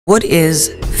What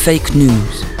is fake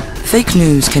news? Fake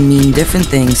news can mean different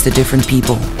things to different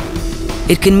people.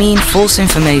 It can mean false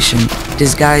information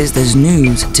disguised as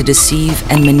news to deceive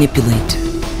and manipulate.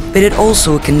 But it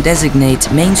also can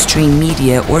designate mainstream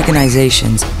media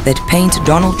organizations that paint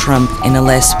Donald Trump in a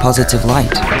less positive light.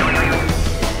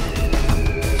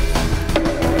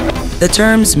 The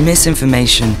terms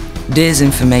misinformation,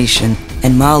 disinformation,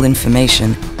 and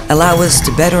malinformation allow us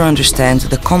to better understand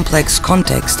the complex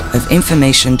context of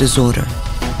information disorder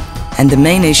and the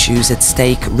main issues at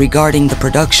stake regarding the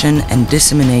production and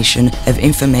dissemination of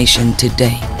information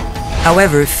today.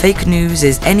 However, fake news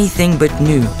is anything but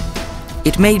new.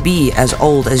 It may be as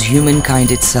old as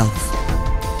humankind itself.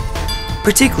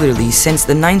 Particularly since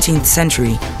the 19th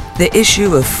century, the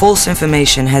issue of false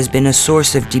information has been a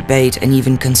source of debate and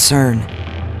even concern.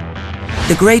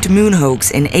 The Great Moon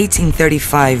Hoax in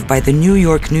 1835 by the New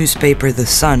York newspaper The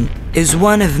Sun is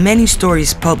one of many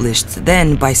stories published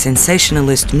then by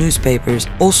sensationalist newspapers,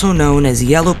 also known as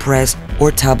yellow press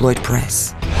or tabloid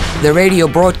press. The radio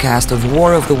broadcast of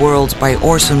War of the Worlds by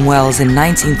Orson Welles in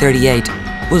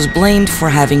 1938 was blamed for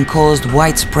having caused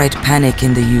widespread panic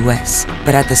in the US,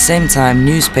 but at the same time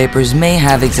newspapers may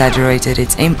have exaggerated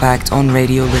its impact on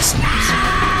radio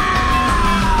listeners.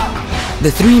 The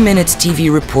 3-minute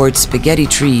TV report Spaghetti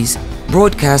Trees,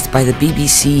 broadcast by the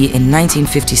BBC in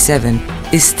 1957,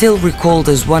 is still recalled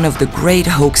as one of the great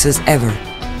hoaxes ever,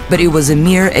 but it was a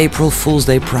mere April Fool's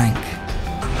Day prank.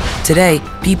 Today,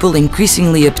 people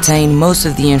increasingly obtain most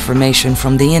of the information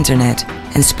from the internet,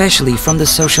 and especially from the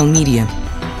social media.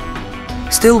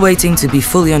 Still waiting to be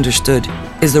fully understood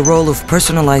is the role of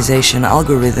personalization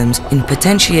algorithms in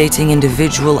potentiating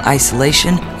individual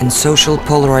isolation and social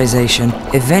polarization,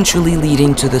 eventually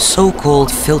leading to the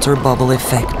so-called filter bubble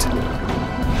effect.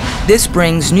 This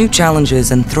brings new challenges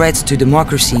and threats to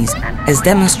democracies, as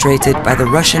demonstrated by the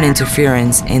Russian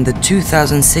interference in the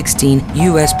 2016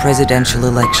 US presidential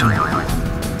election.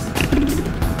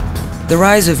 The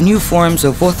rise of new forms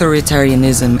of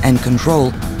authoritarianism and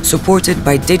control supported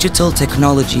by digital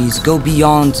technologies go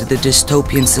beyond the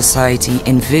dystopian society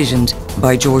envisioned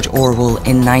by George Orwell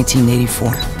in 1984,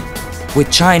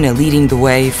 with China leading the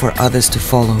way for others to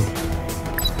follow.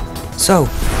 So,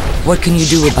 what can you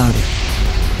do about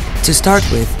it? To start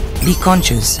with, be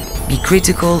conscious, be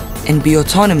critical, and be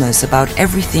autonomous about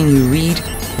everything you read,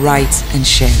 write, and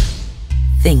share.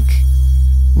 Think.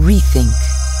 Rethink.